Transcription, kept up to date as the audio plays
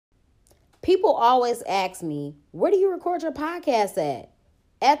People always ask me, where do you record your podcast at?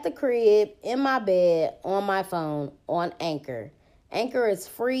 At the crib, in my bed, on my phone, on Anchor. Anchor is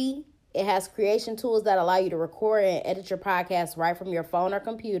free. It has creation tools that allow you to record and edit your podcast right from your phone or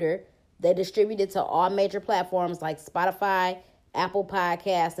computer. They distribute it to all major platforms like Spotify, Apple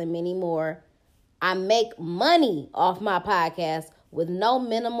Podcasts, and many more. I make money off my podcast with no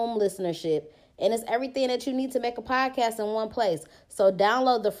minimum listenership. And it's everything that you need to make a podcast in one place. So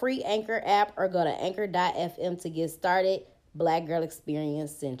download the free Anchor app or go to anchor.fm to get started. Black Girl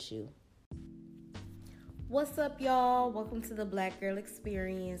Experience sent you. What's up, y'all? Welcome to the Black Girl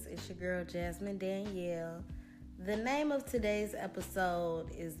Experience. It's your girl, Jasmine Danielle. The name of today's episode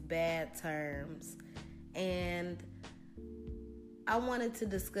is Bad Terms. And I wanted to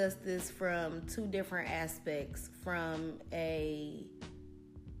discuss this from two different aspects. From a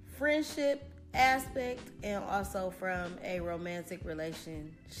friendship aspect and also from a romantic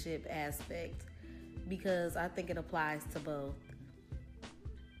relationship aspect, because I think it applies to both.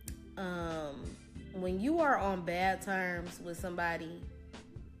 When you are on bad terms with somebody,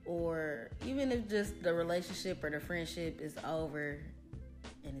 or even if just the relationship or the friendship is over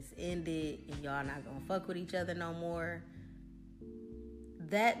and it's ended and y'all not gonna fuck with each other no more,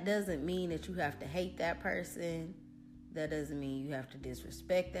 that doesn't mean that you have to hate that person. That doesn't mean you have to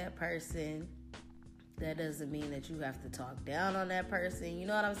disrespect that person. That doesn't mean that you have to talk down on that person. You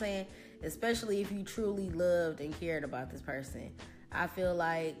know what I'm saying? Especially if you truly loved and cared about this person. I feel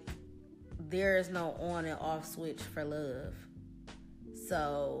like there is no on and off switch for love.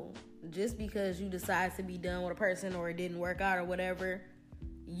 So just because you decide to be done with a person or it didn't work out or whatever,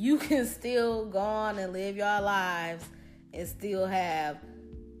 you can still go on and live your lives and still have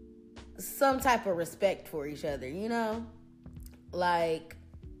some type of respect for each other, you know? Like,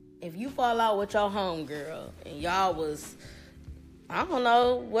 if you fall out with your homegirl and y'all was, I don't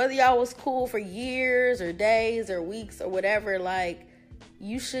know, whether y'all was cool for years or days or weeks or whatever, like,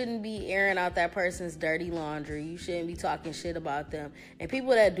 you shouldn't be airing out that person's dirty laundry. You shouldn't be talking shit about them. And people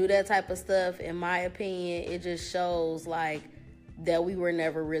that do that type of stuff, in my opinion, it just shows, like, that we were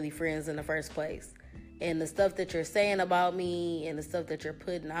never really friends in the first place. And the stuff that you're saying about me and the stuff that you're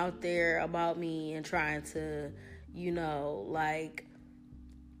putting out there about me and trying to, you know, like,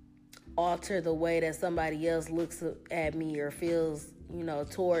 alter the way that somebody else looks at me or feels, you know,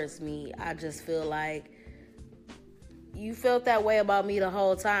 towards me. I just feel like you felt that way about me the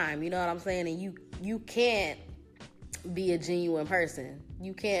whole time. You know what I'm saying? And you can't be a genuine person.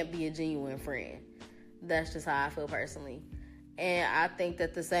 You can't be a genuine friend. That's just how I feel personally. And I think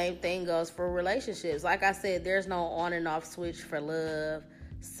that the same thing goes for relationships. Like I said, there's no on and off switch for love.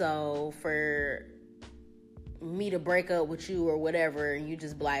 So for me to break up with you or whatever, and you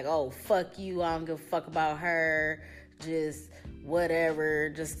just be like, oh, fuck you, I don't give a fuck about her, just whatever,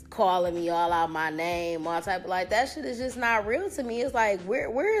 just calling me all out my name, all type of, like, that shit is just not real to me. It's like,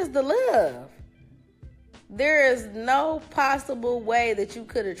 where is the love? There is no possible way that you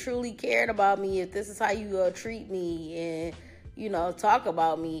could have truly cared about me if this is how you treat me and, you know, talk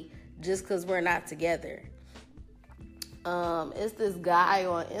about me just because we're not together. It's this guy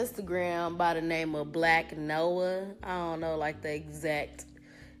on Instagram by the name of Black Noah. I don't know, like, the exact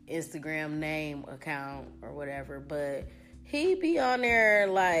Instagram name account or whatever, but he be on there,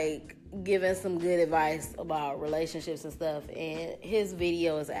 like, giving some good advice about relationships and stuff. And his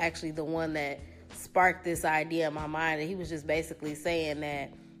video is actually the one that sparked this idea in my mind. And he was just basically saying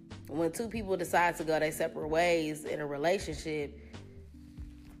that when two people decide to go their separate ways in a relationship,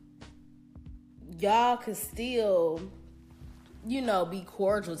 y'all can still, you know, be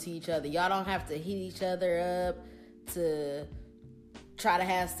cordial to each other. Y'all don't have to hit each other up to try to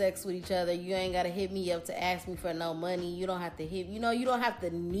have sex with each other. You ain't got to hit me up to ask me for no money. You don't have to hit, you know, you don't have to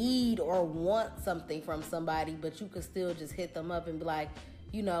need or want something from somebody, but you can still just hit them up and be like,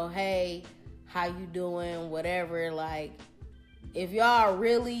 you know, hey, how you doing? Whatever. Like, if y'all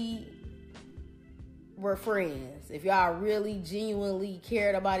really were friends, if y'all really genuinely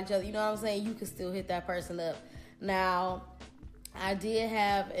cared about each other, you know what I'm saying? You can still hit that person up. Now, I did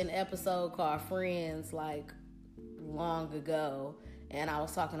have an episode called Friends, like, long ago, and I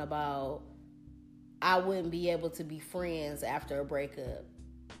was talking about I wouldn't be able to be friends after a breakup.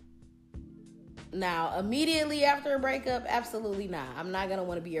 Now, immediately after a breakup, absolutely not. I'm not going to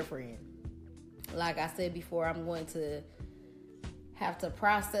want to be your friend. Like I said before, I'm going to have to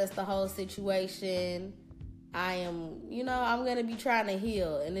process the whole situation. I'm going to be trying to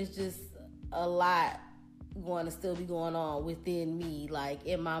heal, and it's just a lot going to still be going on within me, like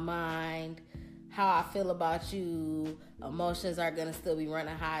in my mind, how I feel about you, emotions are going to still be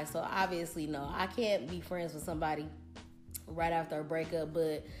running high. So obviously, no, I can't be friends with somebody right after a breakup.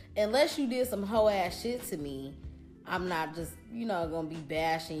 But unless you did some hoe ass shit to me, I'm not just, gonna be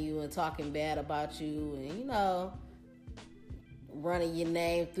bashing you and talking bad about you and, running your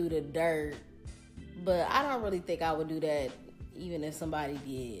name through the dirt. But I don't really think I would do that even if somebody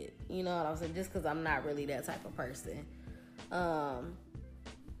did. You know what I'm saying? Just because I'm not really that type of person. But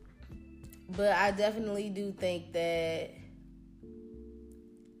I definitely do think that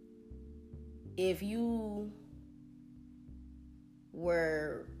if you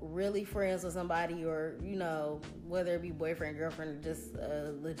were really friends with somebody, or whether it be boyfriend, girlfriend, or just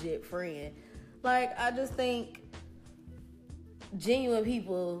a legit friend, like, I just think genuine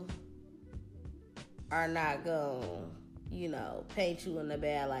people are not gonna paint you in a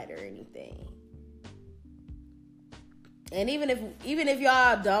bad light or anything. And even if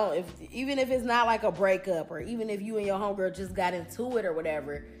y'all don't, even if it's not like a breakup, or even if you and your homegirl just got into it or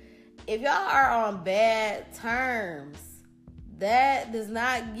whatever, if y'all are on bad terms, that does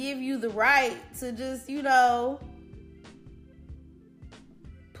not give you the right to just,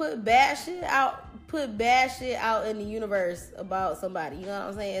 put bad shit out in the universe about somebody. You know what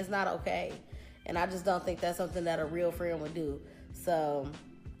I'm saying? It's not okay. And I just don't think that's something that a real friend would do. So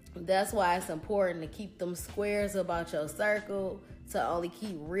that's why it's important to keep them squares about your circle, to only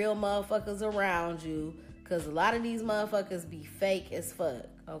keep real motherfuckers around you, because a lot of these motherfuckers be fake as fuck,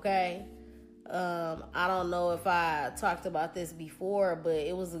 okay? I don't know if I talked about this before, but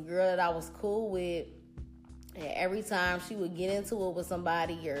it was a girl that I was cool with, and every time she would get into it with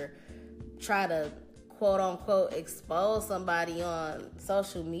somebody or try to quote-unquote expose somebody on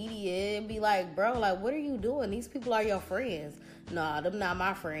social media, it'd be like, bro, like, what are you doing? These people are your friends. Nah, them not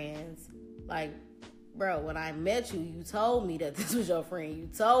my friends. Like, bro, when I met you, you told me that this was your friend. You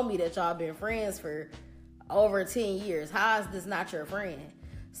told me that y'all been friends for over 10 years. How is this not your friend?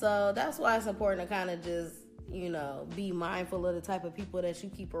 So that's why it's important to kind of just, be mindful of the type of people that you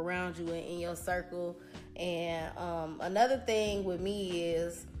keep around you in your circle. And another thing with me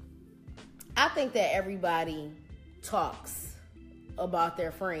is, I think that everybody talks about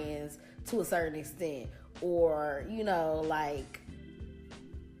their friends to a certain extent, or, like,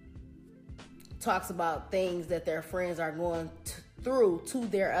 talks about things that their friends are going through to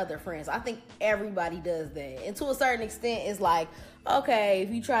their other friends. I think everybody does that. And to a certain extent, it's like, okay, if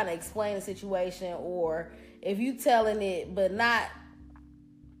you trying to explain a situation, or if you telling it but not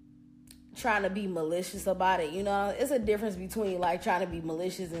trying to be malicious about it, it's a difference between like trying to be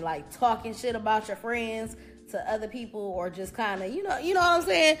malicious and like talking shit about your friends to other people, or just kind of, you know what I'm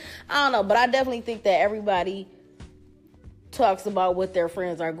saying? I don't know, but I definitely think that everybody talks about what their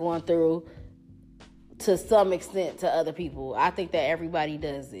friends are going through to some extent to other people. I think that everybody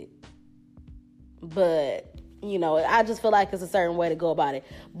does it. But, I just feel like it's a certain way to go about it.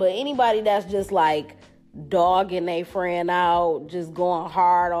 But anybody that's just like dogging their friend out, just going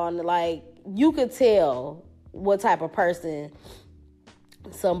hard on, like, you could tell what type of person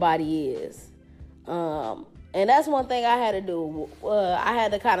somebody is. And that's one thing I had to do. I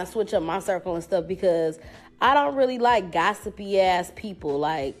had to kind of switch up my circle and stuff, because I don't really like gossipy ass people,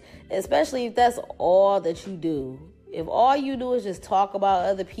 like, especially if that's all that you do. If all you do is just talk about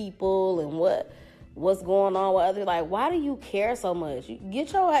other people and what's going on with others, like, why do you care so much?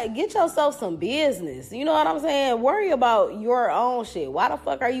 Get yourself some business. You know what I'm saying? Worry about your own shit. Why the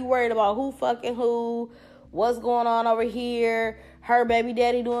fuck are you worried about who fucking who? What's going on over here? Her baby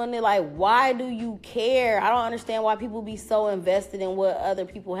daddy doing it? Like, why do you care? I don't understand why people be so invested in what other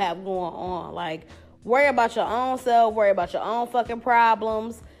people have going on. Like, worry about your own self. Worry about your own fucking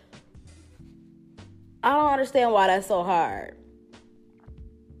problems. I don't understand why that's so hard.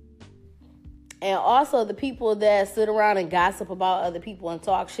 And also, the people that sit around and gossip about other people and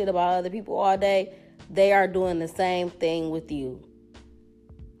talk shit about other people all day, they are doing the same thing with you.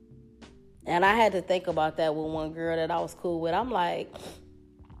 And I had to think about that with one girl that I was cool with. I'm like,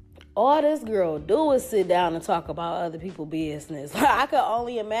 all this girl do is sit down and talk about other people's business. I could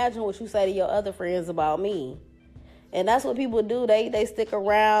only imagine what you say to your other friends about me. And that's what people do. They stick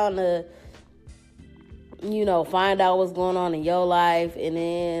around to, find out what's going on in your life, and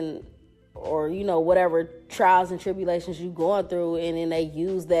then, or, whatever trials and tribulations you going through, and then they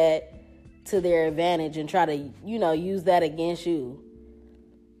use that to their advantage and try to, use that against you.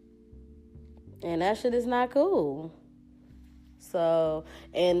 And that shit is not cool. So,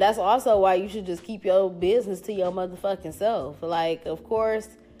 and that's also why you should just keep your business to your motherfucking self. Like, of course,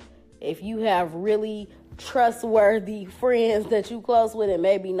 if you have really trustworthy friends that you close with and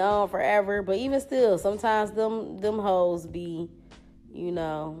may be known forever, but even still, sometimes them hoes be,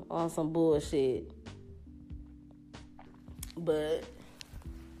 on some bullshit. But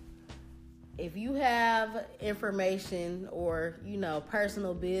if you have information or,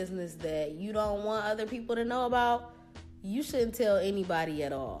 personal business that you don't want other people to know about, you shouldn't tell anybody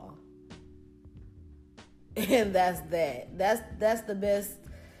at all. And that's that. That's the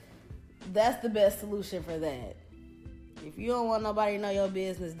best solution for that. If you don't want nobody to know your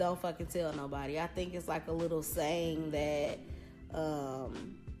business, don't fucking tell nobody. I think it's like a little saying that,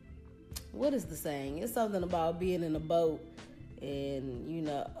 what is the saying? It's something about being in a boat and,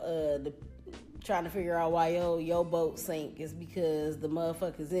 trying to figure out why your boat sink is because the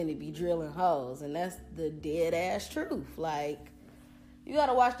motherfuckers in it be drilling holes. And that's the dead ass truth. Like, you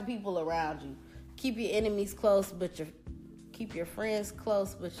gotta watch the people around you. Keep your enemies close, keep your friends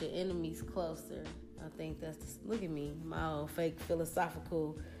close, but your enemies closer. I think look at me, my old fake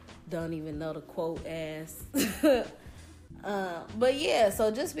philosophical, don't even know the quote ass. But yeah,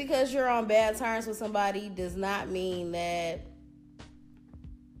 so just because you're on bad terms with somebody does not mean that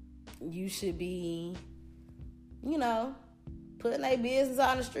you should be, putting their business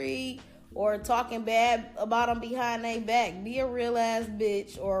on the street or talking bad about them behind their back. Be a real ass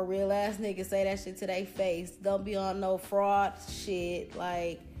bitch or a real ass nigga. Say that shit to their face. Don't be on no fraud shit.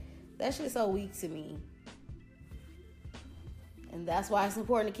 Like, that shit's so weak to me. And that's why it's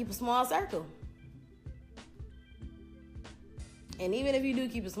important to keep a small circle. And even if you do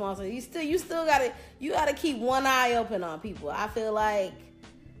keep a small circle, you still gotta keep one eye open on people. I feel like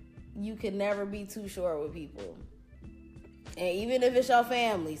you can never be too short with people. And even if it's your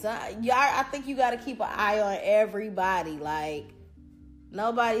family, so I think you got to keep an eye on everybody. Like,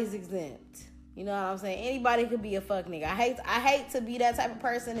 nobody's exempt. You know what I'm saying? Anybody could be a fuck nigga. I hate to be that type of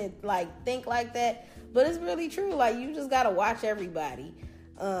person and like think like that, but it's really true. Like, you just got to watch everybody.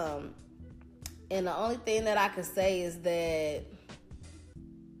 And the only thing that I could say is that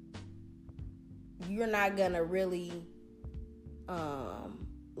you're not gonna really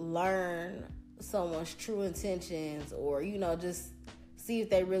learn someone's true intentions or just see if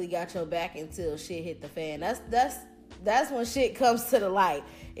they really got your back until shit hit the fan. That's when shit comes to the light,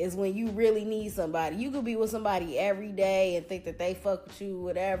 is when you really need somebody. You could be with somebody every day and think that they fuck with you,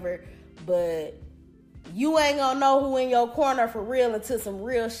 whatever, but you ain't gonna know who in your corner for real until some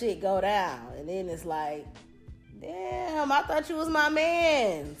real shit go down. And then it's like, damn, I thought you was my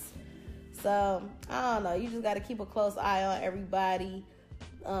mans. So I don't know, you just got to keep a close eye on everybody.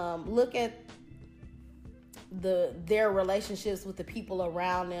 Look at their relationships with the people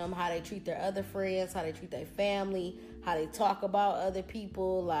around them, how they treat their other friends, how they treat their family, how they talk about other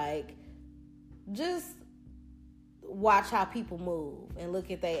people. Like, just watch how people move and look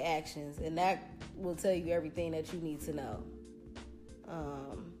at their actions, and that will tell you everything that you need to know.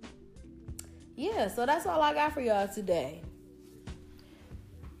 Yeah, so that's all I got for y'all today.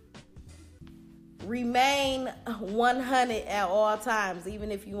 Remain 100 at all times,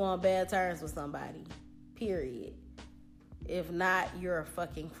 even if you on bad terms with somebody. Period. If not, you're a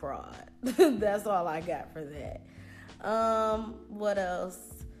fucking fraud. That's all I got for that. What else?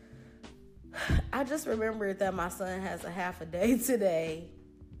 I just remembered that my son has a half a day today.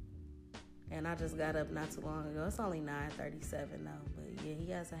 And I just got up not too long ago. It's only 9:37 though. But yeah, he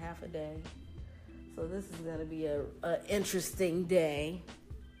has a half a day. So this is going to be a interesting day.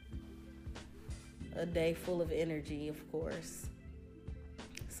 A day full of energy, of course.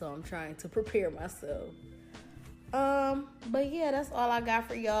 So I'm trying to prepare myself. But yeah, that's all I got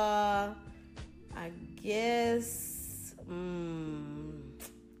for y'all. I guess, I don't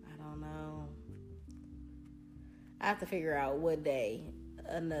know. I have to figure out what day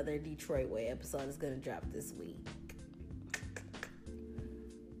another Detroit Way episode is going to drop this week.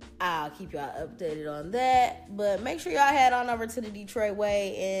 I'll keep y'all updated on that. But make sure y'all head on over to the Detroit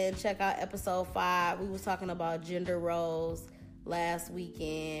Way and check out episode 5. We was talking about gender roles last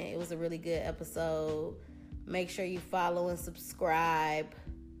weekend. It was a really good episode. Make sure you follow and subscribe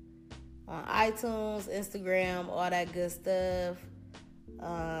on iTunes, Instagram, all that good stuff.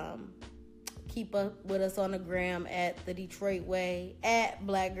 Keep up with us on the gram at the Detroit Way, at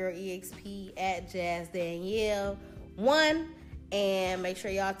Black Girl EXP, at Jazz Danielle 1. And make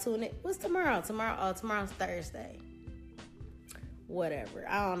sure y'all tune in. What's tomorrow? Tomorrow's Thursday. Whatever.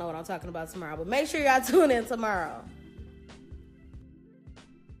 I don't know what I'm talking about tomorrow. But make sure y'all tune in tomorrow.